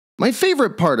My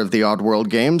favorite part of the Oddworld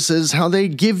games is how they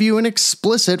give you an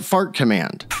explicit fart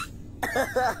command.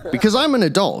 Because I'm an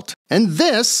adult, and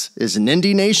this is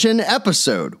Nindie Nation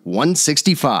episode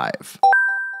 165.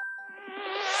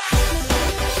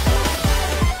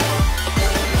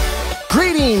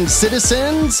 Greetings,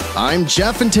 citizens! I'm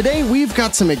Jeff, and today we've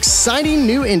got some exciting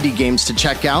new indie games to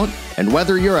check out. And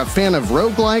whether you're a fan of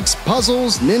roguelikes,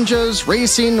 puzzles, ninjas,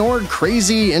 racing, or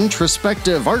crazy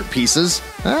introspective art pieces,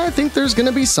 I think there's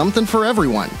gonna be something for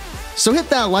everyone. So hit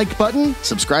that like button,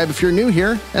 subscribe if you're new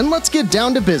here, and let's get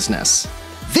down to business.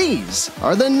 These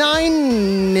are the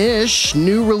 9-ish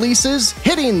new releases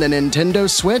hitting the Nintendo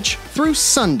Switch through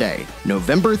Sunday,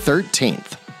 November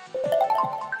 13th.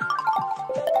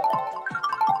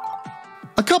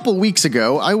 A couple weeks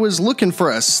ago, I was looking for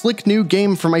a slick new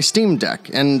game for my Steam Deck,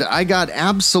 and I got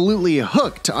absolutely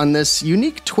hooked on this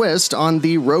unique twist on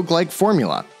the roguelike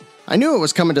formula. I knew it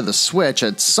was coming to the Switch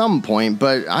at some point,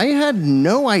 but I had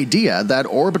no idea that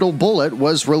Orbital Bullet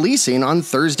was releasing on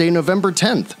Thursday, November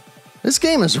 10th. This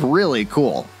game is really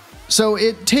cool. So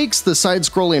it takes the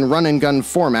side-scrolling run-and-gun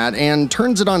format and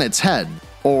turns it on its head,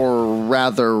 or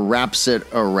rather wraps it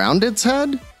around its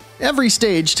head? Every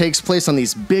stage takes place on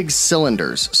these big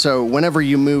cylinders, so whenever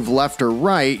you move left or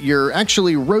right, you're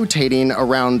actually rotating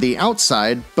around the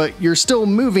outside, but you're still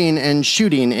moving and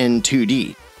shooting in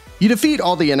 2D. You defeat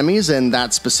all the enemies in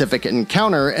that specific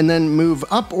encounter and then move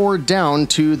up or down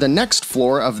to the next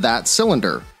floor of that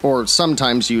cylinder, or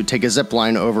sometimes you take a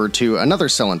zipline over to another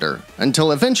cylinder,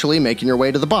 until eventually making your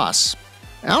way to the boss.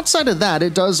 Outside of that,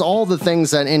 it does all the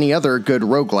things that any other good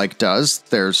roguelike does.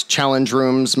 There's challenge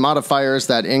rooms, modifiers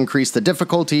that increase the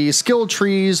difficulty, skill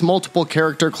trees, multiple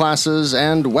character classes,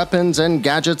 and weapons and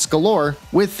gadgets galore,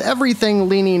 with everything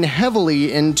leaning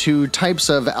heavily into types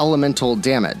of elemental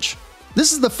damage.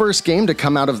 This is the first game to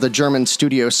come out of the German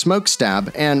studio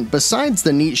Smokestab, and besides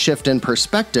the neat shift in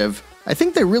perspective, I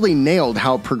think they really nailed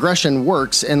how progression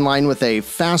works in line with a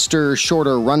faster,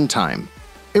 shorter runtime.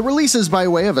 It releases by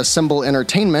way of Assemble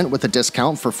Entertainment with a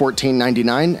discount for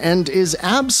 $14.99 and is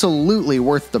absolutely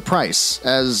worth the price,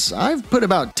 as I've put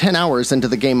about 10 hours into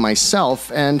the game myself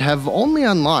and have only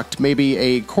unlocked maybe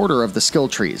a quarter of the skill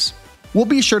trees. We'll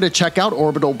be sure to check out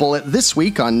Orbital Bullet this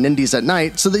week on Nindies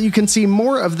Nite so that you can see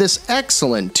more of this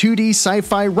excellent 2D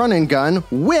sci-fi run-and-gun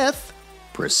with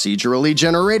procedurally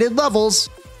generated levels,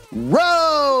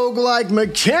 roguelike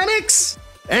mechanics,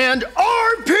 and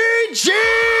RPG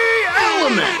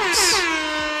elements!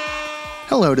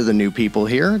 Hello to the new people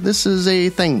here. This is a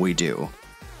thing we do.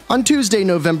 On Tuesday,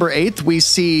 November 8th, we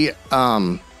see,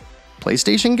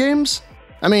 PlayStation games?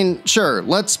 I mean, sure,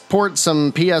 let's port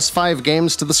some PS5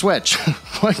 games to the Switch.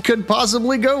 What could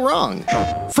possibly go wrong?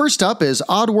 First up is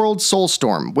Oddworld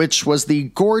Soulstorm, which was the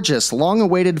gorgeous,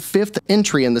 long-awaited 5th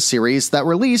entry in the series that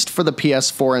released for the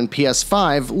PS4 and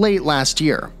PS5 late last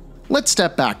year. Let's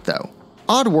step back though.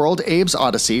 Oddworld Abe's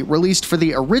Odyssey released for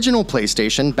the original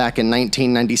PlayStation back in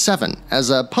 1997 as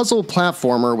a puzzle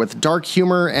platformer with dark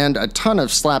humor and a ton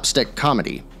of slapstick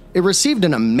comedy. It received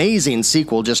an amazing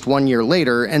sequel just 1 year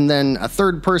later, and then a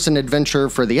third-person adventure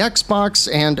for the Xbox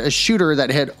and a shooter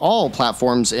that hit all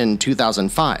platforms in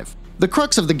 2005. The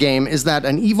crux of the game is that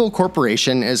an evil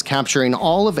corporation is capturing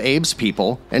all of Abe's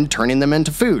people and turning them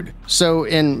into food. So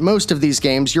in most of these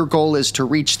games, your goal is to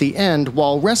reach the end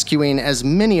while rescuing as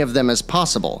many of them as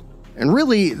possible. And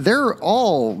really, they're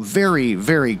all very,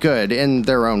 very good in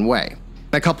their own way.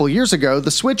 A couple years ago, the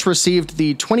Switch received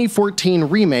the 2014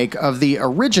 remake of the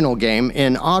original game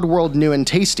in Oddworld New and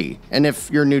Tasty, and if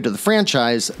you're new to the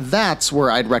franchise, that's where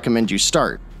I'd recommend you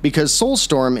start, because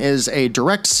Soulstorm is a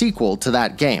direct sequel to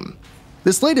that game.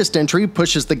 This latest entry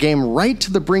pushes the game right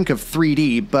to the brink of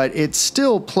 3D, but it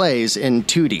still plays in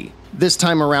 2D. This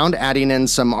time around adding in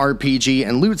some RPG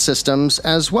and loot systems,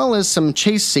 as well as some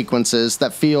chase sequences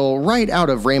that feel right out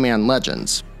of Rayman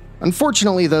Legends.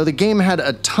 Unfortunately though, the game had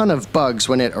a ton of bugs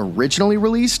when it originally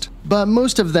released, but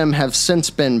most of them have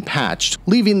since been patched,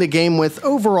 leaving the game with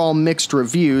overall mixed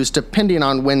reviews depending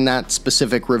on when that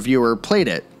specific reviewer played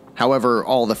it. However,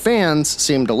 all the fans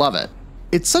seem to love it.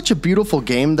 It's such a beautiful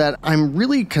game that I'm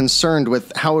really concerned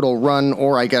with how it'll run,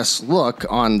 or I guess look,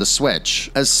 on the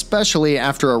Switch, especially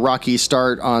after a rocky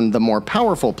start on the more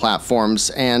powerful platforms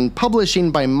and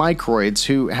publishing by Microids,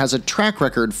 who has a track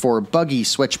record for buggy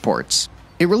Switch ports.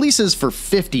 It releases for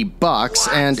 $50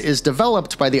 and is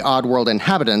developed by the Oddworld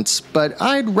inhabitants, but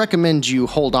I'd recommend you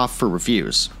hold off for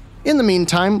reviews. In the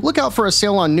meantime, look out for a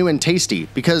sale on New and Tasty,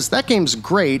 because that game's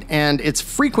great and it's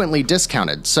frequently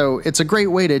discounted, so it's a great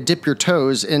way to dip your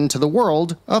toes into the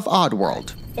world of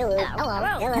Oddworld.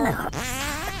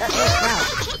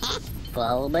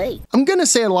 Follow me. I'm gonna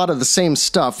say a lot of the same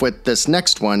stuff with this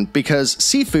next one because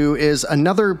Sifu is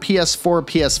another PS4,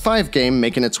 PS5 game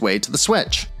making its way to the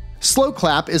Switch. Slow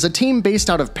Clap is a team based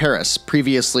out of Paris,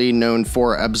 previously known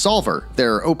for Absolver,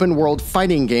 their open-world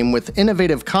fighting game with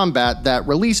innovative combat that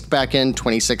released back in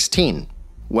 2016.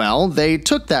 Well, they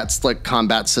took that slick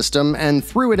combat system and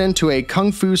threw it into a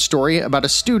kung fu story about a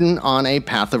student on a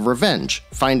path of revenge,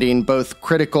 finding both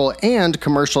critical and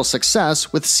commercial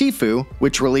success with Sifu,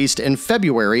 which released in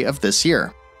February of this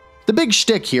year. The big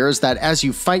shtick here is that as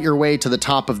you fight your way to the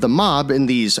top of the mob in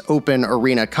these open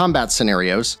arena combat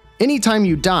scenarios, anytime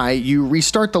you die, you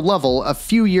restart the level a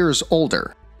few years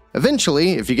older.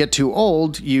 Eventually, if you get too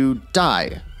old, you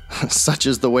die. Such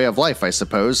is the way of life, I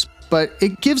suppose. But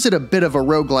it gives it a bit of a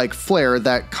roguelike flair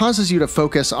that causes you to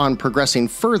focus on progressing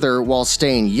further while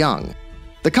staying young.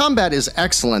 The combat is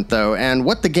excellent though, and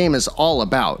what the game is all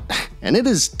about, and it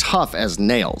is tough as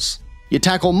nails. You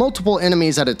tackle multiple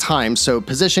enemies at a time, so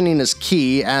positioning is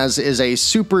key, as is a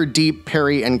super deep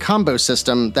parry and combo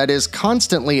system that is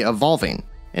constantly evolving.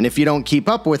 And if you don't keep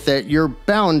up with it, you're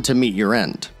bound to meet your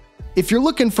end. If you're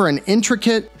looking for an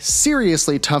intricate,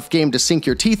 seriously tough game to sink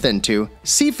your teeth into,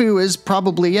 Sifu is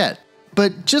probably it.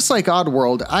 But just like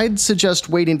Oddworld, I'd suggest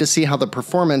waiting to see how the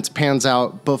performance pans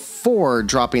out before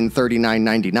dropping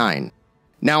 $39.99.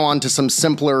 Now on to some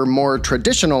simpler, more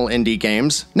traditional indie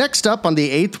games. Next up on the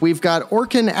 8th, we've got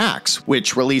Orkin Axe,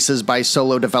 which releases by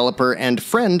solo developer and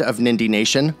friend of Nindie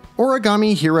Nation,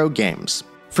 Origami Hero Games.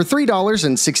 For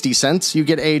 $3.60, you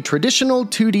get a traditional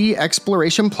 2D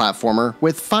exploration platformer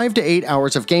with 5 to 8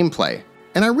 hours of gameplay.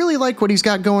 And I really like what he's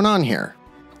got going on here.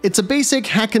 It's a basic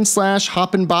hack-and-slash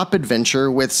hop-and-bop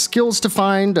adventure with skills to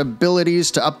find, abilities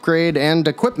to upgrade, and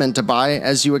equipment to buy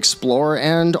as you explore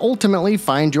and ultimately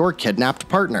find your kidnapped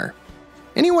partner.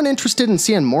 Anyone interested in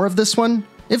seeing more of this one?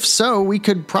 If so, we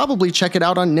could probably check it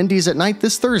out on Nindies Nite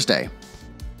this Thursday.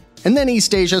 And then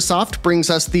East Asia Soft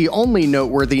brings us the only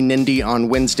noteworthy Nindie on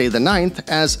Wednesday the 9th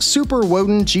as Super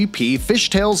Woden GP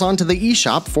fishtails onto the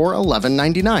eShop for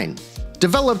 $11.99.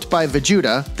 Developed by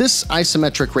Vegeta, this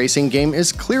isometric racing game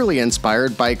is clearly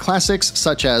inspired by classics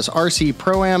such as RC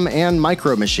Pro-Am and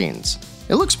Micro Machines.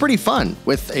 It looks pretty fun,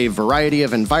 with a variety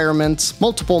of environments,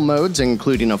 multiple modes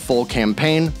including a full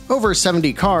campaign, over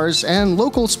 70 cars, and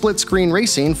local split-screen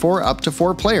racing for up to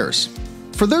 4 players.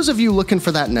 For those of you looking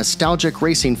for that nostalgic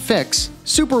racing fix,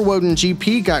 Super Woden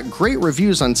GP got great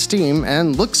reviews on Steam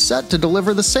and looks set to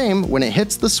deliver the same when it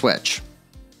hits the Switch.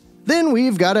 Then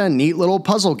we've got a neat little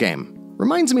puzzle game.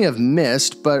 Reminds me of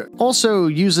Myst, but also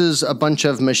uses a bunch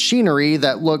of machinery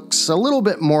that looks a little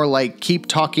bit more like Keep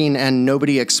Talking and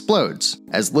Nobody Explodes,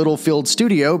 as Littlefield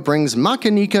Studio brings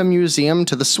Machinika Museum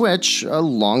to the Switch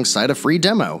alongside a free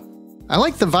demo. I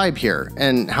like the vibe here,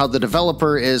 and how the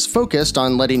developer is focused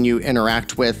on letting you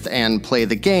interact with and play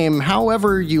the game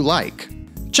however you like.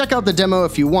 Check out the demo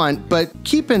if you want, but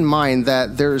keep in mind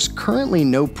that there's currently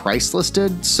no price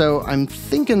listed, so I'm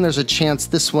thinking there's a chance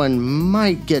this one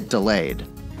might get delayed.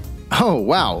 Oh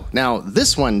wow, now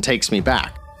this one takes me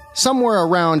back. Somewhere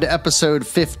around episode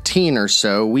 15 or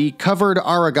so, we covered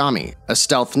Origami, a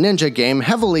stealth ninja game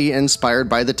heavily inspired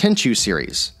by the Tenchu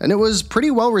series, and it was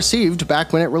pretty well received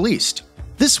back when it released.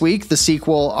 This week, the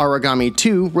sequel Origami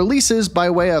 2 releases by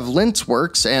way of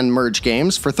Lintzworks and Merge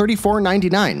Games for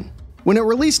 $34.99. When it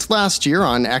released last year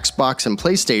on Xbox and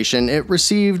PlayStation, it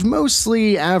received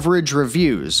mostly average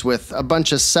reviews, with a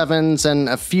bunch of 7s and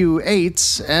a few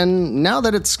 8s, and now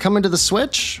that it's coming to the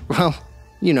Switch, well,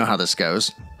 you know how this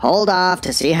goes. Hold off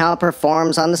to see how it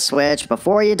performs on the Switch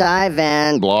before you dive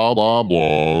in. Blah, blah,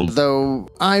 blah. Though,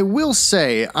 I will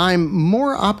say, I'm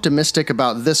more optimistic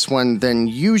about this one than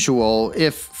usual,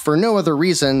 if for no other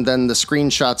reason than the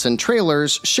screenshots and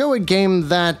trailers show a game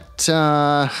that,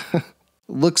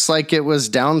 looks like it was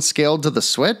downscaled to the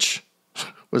Switch?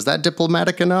 Was that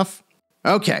diplomatic enough?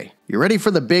 Okay, you ready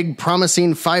for the big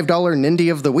promising $5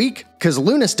 Nindie of the week? Cause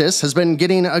Lunistice has been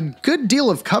getting a good deal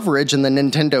of coverage in the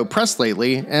Nintendo press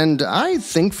lately, and I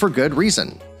think for good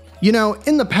reason. You know,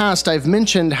 in the past I've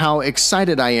mentioned how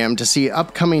excited I am to see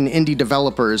upcoming indie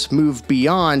developers move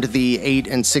beyond the 8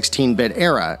 and 16-bit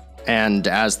era. And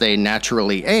as they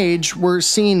naturally age, we're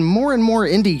seeing more and more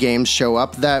indie games show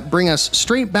up that bring us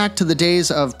straight back to the days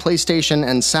of PlayStation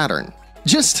and Saturn.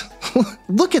 Just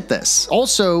look at this.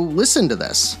 Also, listen to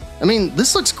this. I mean,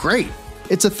 this looks great.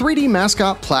 It's a 3D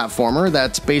mascot platformer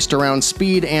that's based around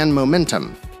speed and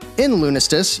momentum. In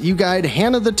Lunistice, you guide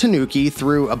Hannah the Tanuki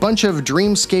through a bunch of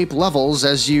dreamscape levels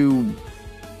as you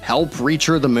help reach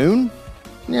her the moon?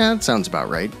 Yeah, that sounds about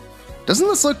right. Doesn't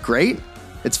this look great?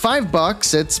 It's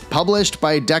 $5, it's published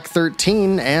by Deck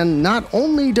 13, and not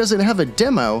only does it have a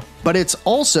demo, but it's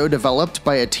also developed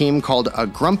by a team called A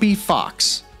Grumpy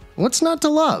Fox. What's not to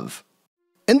love?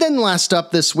 And then last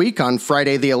up this week on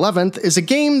Friday the 11th is a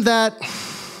game that...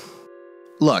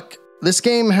 Look, this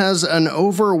game has an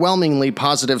overwhelmingly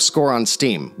positive score on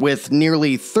Steam, with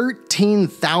nearly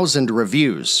 13,000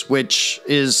 reviews, which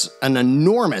is an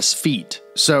enormous feat.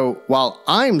 So, while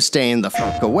I'm staying the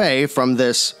fuck away from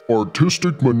this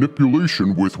artistic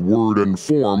manipulation with word and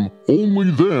form,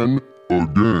 only then a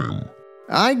game,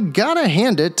 I gotta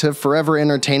hand it to Forever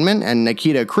Entertainment and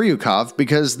Nikita Kryukov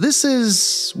because this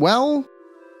is, well,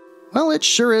 it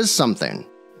sure is something.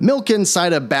 Milk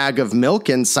inside a bag of milk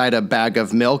inside a bag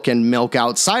of milk and milk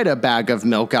outside a bag of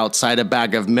milk outside a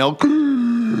bag of milk.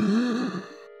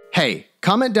 Hey,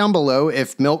 comment down below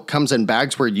if milk comes in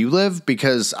bags where you live,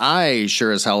 because I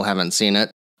sure as hell haven't seen it.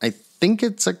 I think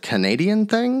it's a Canadian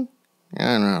thing? I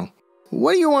don't know.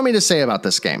 What do you want me to say about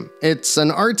this game? It's an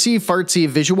artsy-fartsy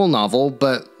visual novel,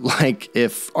 but like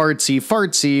if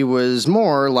artsy-fartsy was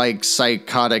more like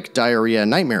psychotic diarrhea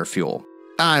nightmare fuel.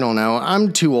 I don't know,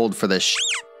 I'm too old for this shit.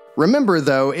 Remember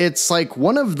though, it's like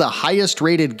one of the highest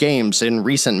rated games in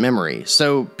recent memory,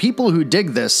 so people who dig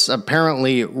this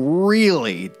apparently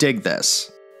really dig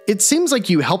this. It seems like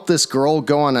you help this girl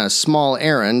go on a small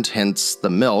errand, hence the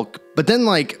milk, but then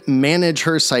like manage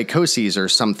her psychoses or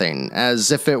something,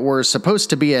 as if it were supposed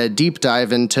to be a deep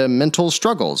dive into mental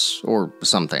struggles or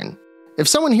something. If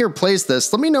someone here plays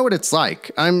this, let me know what it's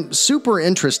like. I'm super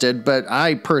interested, but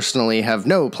I personally have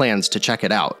no plans to check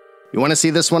it out. You want to see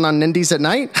this one on Nindies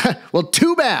Nite? Well,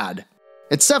 too bad!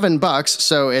 It's $7,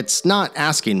 so it's not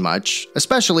asking much,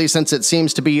 especially since it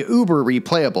seems to be uber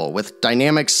replayable with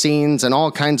dynamic scenes and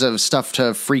all kinds of stuff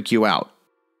to freak you out.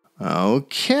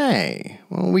 Okay,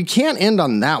 well, we can't end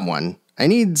on that one. I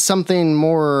need something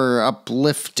more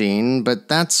uplifting, but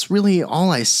that's really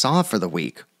all I saw for the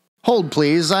week. Hold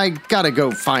please, I gotta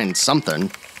go find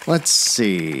something. Let's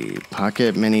see,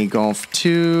 Pocket Mini Golf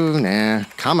 2, nah.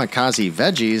 Kamikaze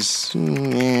Veggies,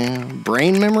 nah.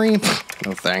 Brain Memory?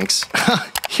 No thanks.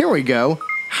 Here we go.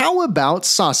 How about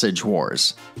Sausage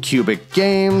Wars? Cubic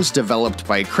Games, developed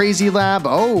by Crazy Lab.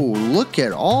 Oh, look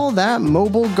at all that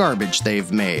mobile garbage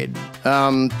they've made.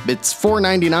 It's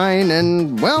 $4.99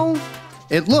 and, well,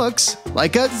 it looks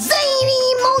like a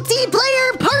zany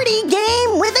multiplayer party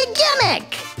game with a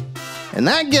gimmick! And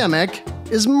that gimmick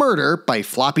is murder by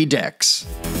floppy dicks.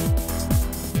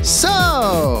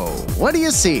 So, what do you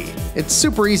see? It's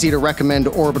super easy to recommend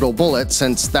Orbital Bullet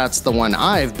since that's the one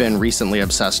I've been recently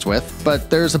obsessed with, but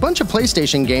there's a bunch of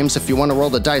PlayStation games if you want to roll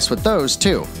the dice with those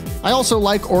too. I also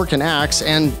like Orc and Axe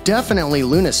and definitely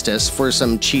Lunistice for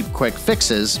some cheap quick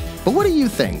fixes, but what do you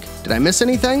think? Did I miss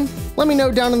anything? Let me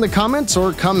know down in the comments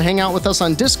or come hang out with us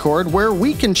on Discord where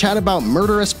we can chat about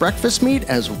murderous breakfast meat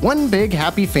as one big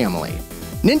happy family.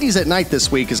 Nindies Nite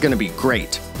this week is going to be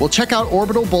great. We'll check out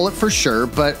Orbital Bullet for sure,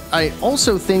 but I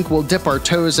also think we'll dip our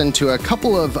toes into a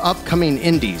couple of upcoming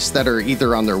indies that are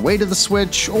either on their way to the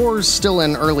Switch or still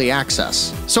in early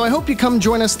access. So I hope you come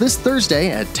join us this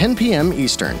Thursday at 10 p.m.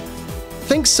 Eastern.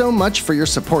 Thanks so much for your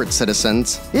support,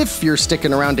 citizens. If you're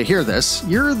sticking around to hear this,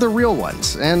 you're the real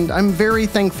ones, and I'm very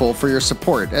thankful for your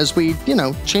support as we,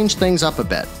 change things up a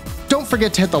bit. Don't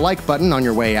forget to hit the like button on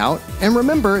your way out, and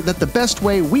remember that the best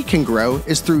way we can grow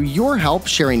is through your help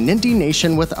sharing Nindie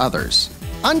Nation with others.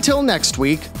 Until next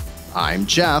week, I'm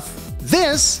Jeff.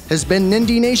 This has been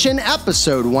Nindie Nation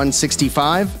episode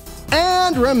 165,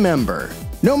 and remember,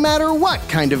 no matter what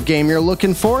kind of game you're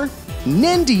looking for,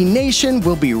 Nindie Nation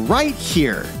will be right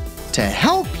here to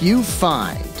help you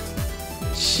find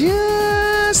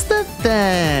just the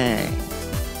thing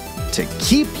to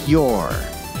keep your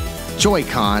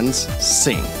Joy-Cons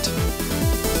synced.